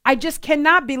 I just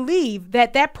cannot believe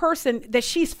that person, that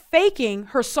she's faking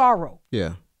her sorrow.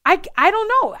 Yeah. I don't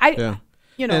know.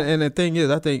 You know. And the thing is,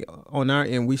 I think on our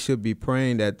end, we should be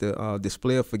praying that the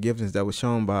display of forgiveness that was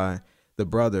shown by the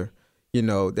brother, you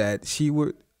know, that she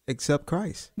would accept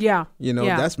Christ. Yeah. You know,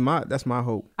 that's my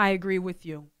hope. I agree with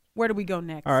you. Where do we go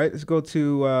next? All right, let's go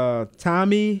to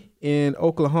Tommy in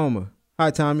Oklahoma. Hi,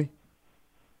 Tommy.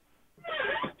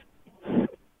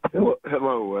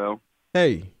 Hello, Will.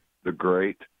 Hey. The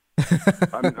great.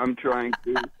 I'm trying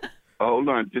to. Hold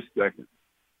on just a second.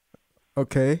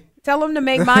 Okay. Tell them to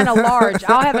make mine a large.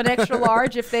 I'll have an extra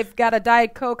large. If they've got a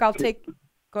Diet Coke, I'll take.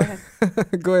 Go ahead.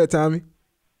 Go ahead, Tommy.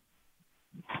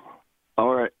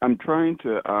 All right. I'm trying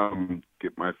to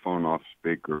get my phone off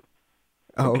speaker.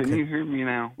 Oh, okay. Can you hear me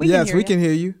now? We can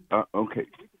hear you. Okay.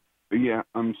 Yeah,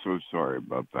 I'm so sorry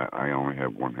about that. I only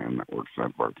have one hand that works. I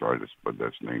have arthritis, but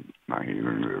that's not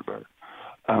here nor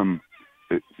there.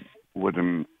 What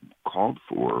I'm called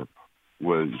for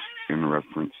was in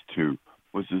reference to,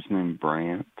 was his name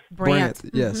Brandt? Brandt,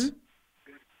 yes.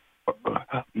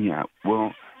 Yeah,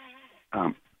 well,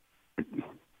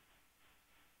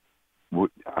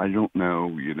 I don't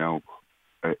know,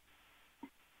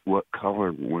 what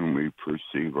color when we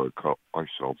perceive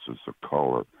ourselves as a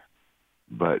color,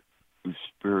 but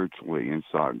spiritually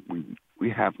inside we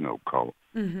have no color.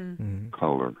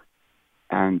 Color,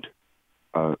 and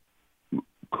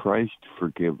Christ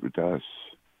forgave us.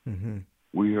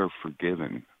 We are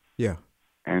forgiven. Yeah,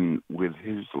 and with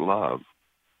His love,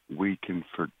 we can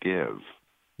forgive.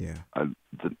 Yeah,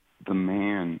 the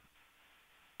man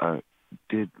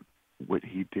did what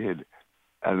he did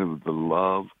out of the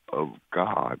love of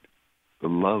God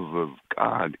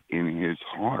in his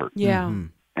heart. Yeah.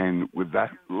 And with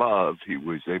that love, he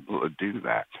was able to do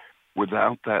that.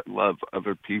 Without that love,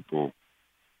 other people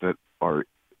that are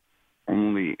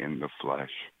only in the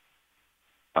flesh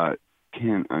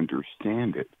can't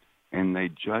understand it, and they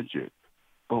judge it.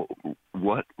 But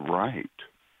what right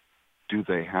do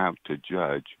they have to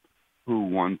judge who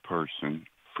one person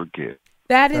forgives?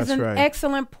 That is an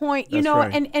excellent point. That's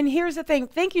right. And here's the thing.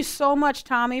 Thank you so much,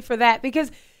 Tommy, for that, because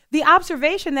the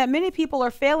observation that many people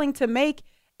are failing to make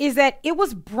is that it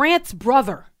was Brandt's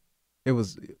brother. It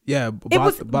was,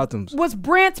 Bottom's. Was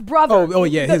Brandt's brother. Oh,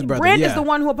 yeah, his brother. Brandt is the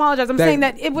one who apologized. I'm saying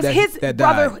that it was his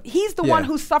brother. Died. He's the one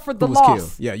who suffered the who was loss.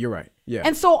 Killed. Yeah, you're right. Yeah.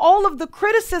 And so all of the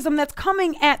criticism that's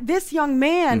coming at this young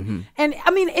man, and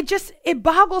I mean, it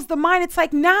boggles the mind. It's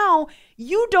like, now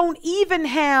you don't even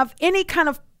have any kind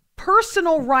of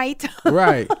personal right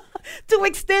to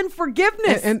extend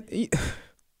forgiveness. And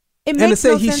to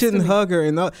say he shouldn't hug her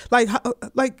and like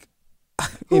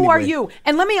who anyway. are you?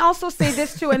 And let me also say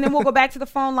this too, and then we'll go back to the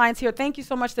phone lines here. Thank you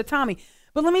so much to Tommy.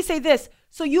 But let me say this.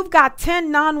 So you've got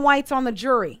 10 non-whites on the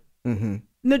jury.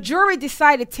 The jury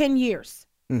decided 10 years.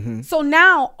 So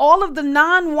now all of the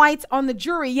non-whites on the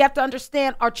jury, you have to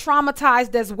understand, are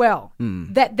traumatized as well.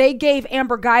 That they gave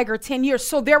Amber Guyger 10 years.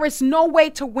 So there is no way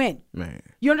to win. Man.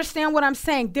 You understand what I'm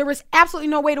saying? There is absolutely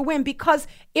no way to win, because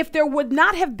if there would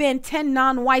not have been 10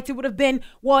 non-whites, it would have been,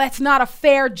 well, that's not a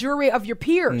fair jury of your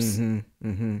peers.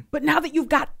 But now that you've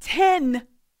got 10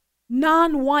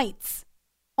 non-whites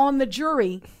on the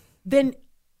jury, then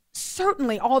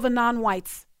certainly all the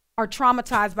non-whites are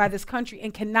traumatized by this country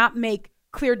and cannot make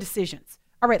clear decisions.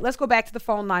 All right, let's go back to the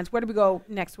phone lines. Where do we go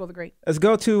next, Will the Great? Let's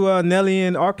go to Nellie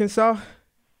in Arkansas.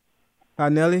 Hi,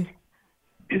 Nellie.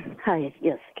 Hi,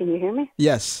 yes. Can you hear me?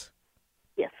 Yes.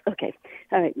 Yes, okay.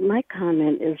 All right, my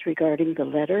comment is regarding the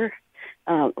letter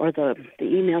or the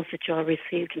emails that you all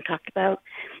received and talked about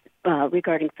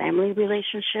regarding family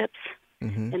relationships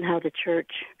and how the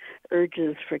church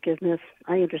urges forgiveness.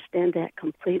 I understand that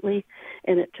completely,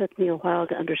 and it took me a while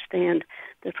to understand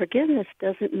that forgiveness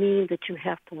doesn't mean that you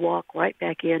have to walk right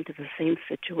back into the same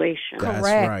situation. That's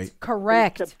right.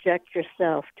 Correct. And subject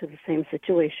yourself to the same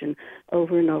situation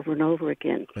over and over and over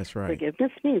again. That's right.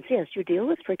 Forgiveness means, yes, you deal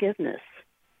with forgiveness,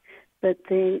 but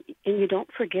then, and you don't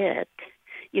forget.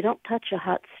 You don't touch a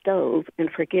hot stove and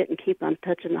forget and keep on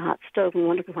touching the hot stove and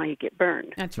wonder why you get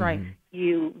burned. That's right.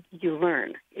 You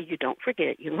learn. You don't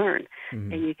forget. You learn.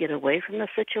 And you get away from the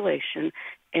situation.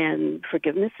 And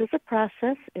forgiveness is a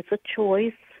process. It's a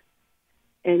choice.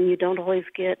 And you don't always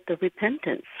get the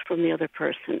repentance from the other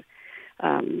person.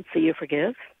 So you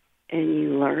forgive and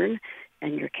you learn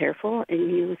and you're careful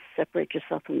and you separate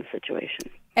yourself from the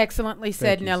situation. Excellently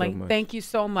said, Nellie. Thank you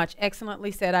so much.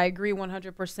 Excellently said. I agree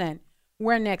 100%.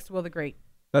 Where next, Will the Great?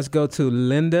 Let's go to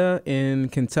Linda in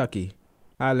Kentucky.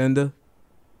 Hi, Linda.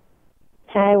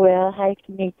 Hi, Will. Hi,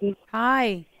 Nikki.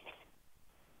 Hi.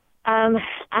 I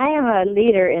am a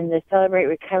leader in the Celebrate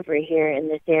Recovery here in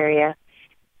this area,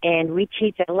 and we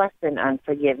teach a lesson on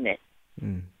forgiveness.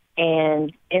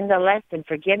 And in the lesson,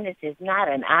 forgiveness is not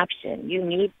an option. You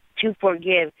need to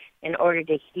forgive in order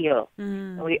to heal.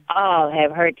 We all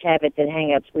have hurts, habits, and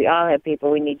hang-ups. We all have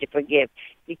people we need to forgive.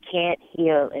 You can't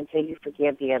heal until you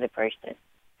forgive the other person.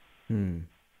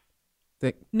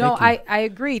 I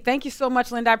agree. Thank you so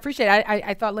much, Linda. I appreciate it.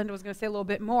 I thought Linda was going to say a little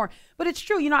bit more, but it's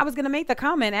true. I was going to make the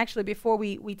comment actually before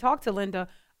we talked to Linda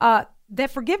that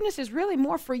forgiveness is really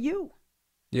more for you.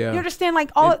 Yeah. You understand,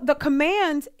 like all the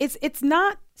commands, it's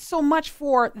not so much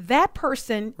for that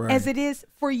person as it is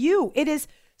for you. It is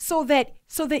so that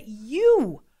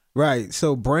you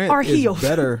So Brandt are is healed.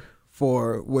 better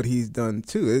for what he's done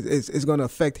too. It's going to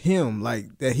affect him,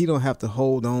 like that he don't have to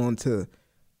hold on to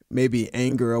maybe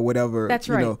anger or whatever. That's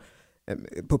right.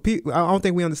 But people, I don't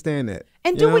think we understand that.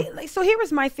 And so here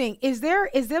is my thing. Is there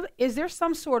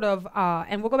some sort of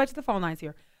and we'll go back to the phone lines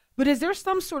here, but is there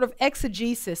some sort of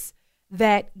exegesis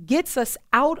that gets us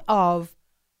out of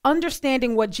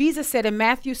understanding what Jesus said in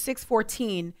Matthew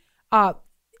 6:14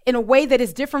 in a way that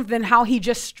is different than how he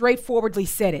just straightforwardly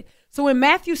said it? So in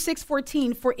Matthew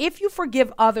 6:14, for if you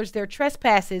forgive others their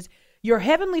trespasses, your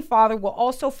heavenly Father will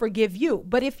also forgive you.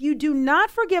 But if you do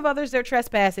not forgive others their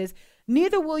trespasses,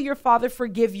 neither will your Father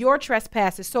forgive your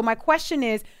trespasses. So my question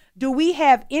is, do we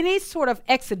have any sort of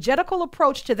exegetical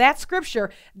approach to that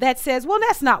scripture that says, well,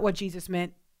 that's not what Jesus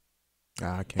meant?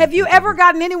 Have you ever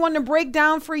gotten anyone to break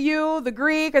down for you the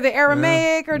Greek or the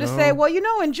Aramaic or to say, well,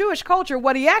 in Jewish culture,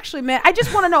 what he actually meant? I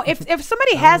just want to know if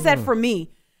somebody has that for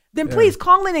me, then please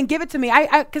call in and give it to me.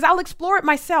 Because I'll explore it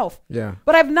myself. Yeah.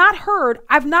 But I've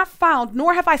not found,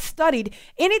 nor have I studied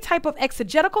any type of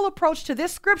exegetical approach to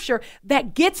this scripture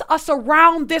that gets us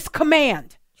around this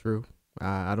command. True.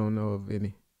 I don't know of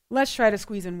any. Let's try to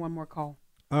squeeze in one more call.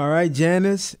 All right,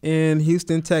 Janice in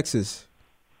Houston, Texas.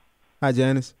 Hi,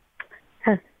 Janice.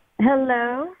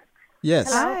 Hello.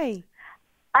 Yes. Hi.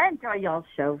 I enjoy y'all's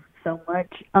show so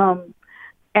much.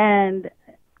 And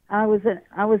I was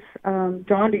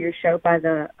drawn to your show by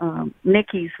the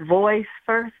Nikki's voice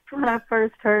first when I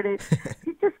first heard it.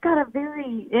 She just got a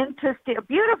very interesting, a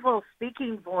beautiful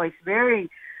speaking voice, very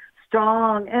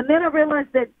strong. And then I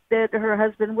realized that her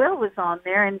husband Will was on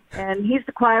there, and he's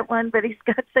the quiet one, but he's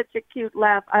got such a cute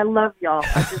laugh. I love y'all.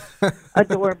 I just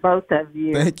adore both of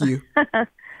you. Thank you.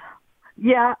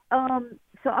 Yeah,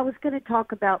 so I was going to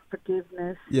talk about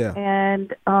forgiveness. Yeah.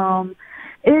 And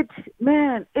it's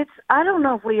I don't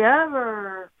know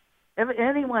if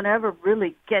anyone ever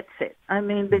really gets it. I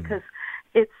mean, because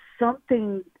it's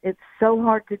something, it's so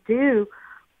hard to do,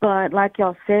 but like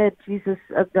y'all said, Jesus,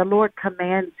 the Lord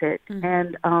commands it.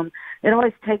 And it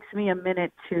always takes me a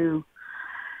minute to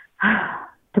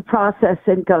process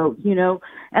and go,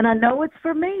 and I know it's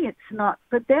for me, it's not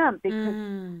for them, because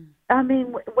I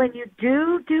mean, when you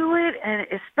do it, and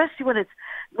especially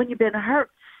when you've been hurt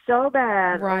so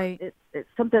bad, right? It's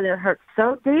something that hurts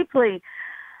so deeply.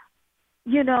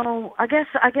 I guess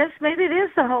maybe it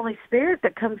is the Holy Spirit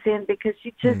that comes in, because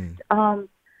you just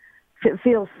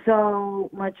feel so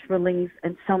much relief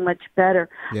and so much better.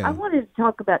 Yeah. I wanted to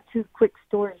talk about two quick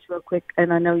stories real quick,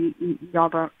 and I know y'all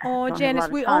don't. Oh, don't Janice,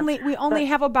 have a lot of time, we only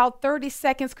have about 30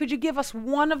 seconds. Could you give us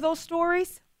one of those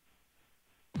stories?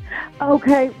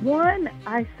 Okay, one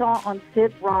I saw on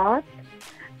Sid Roth,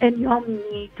 and y'all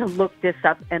need to look this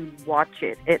up and watch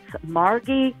it. It's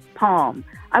Margie Palm.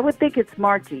 I would think it's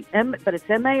Margie, but it's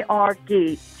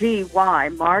M-A-R-G-Y,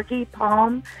 Margie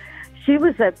Palm. She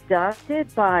was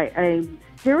abducted by a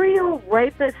serial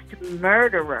rapist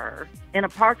murderer in a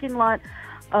parking lot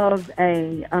of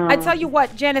a... I tell you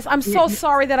what, Janice, I'm so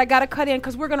sorry that I got to cut in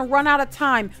because we're going to run out of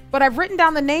time. But I've written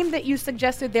down the name that you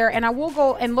suggested there, and I will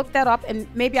go and look that up, and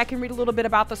maybe I can read a little bit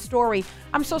about the story.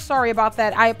 I'm so sorry about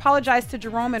that. I apologize to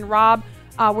Jerome and Rob.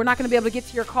 We're not going to be able to get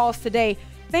to your calls today.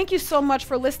 Thank you so much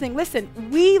for listening. Listen,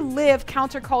 we live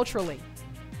counterculturally.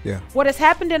 Yeah. What has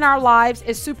happened in our lives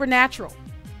is supernatural.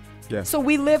 Yeah. So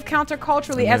we live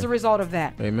counterculturally as a result of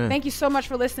that. Amen. Thank you so much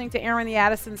for listening to Aaron the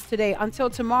Addisons today. Until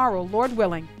tomorrow, Lord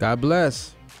willing. God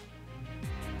bless.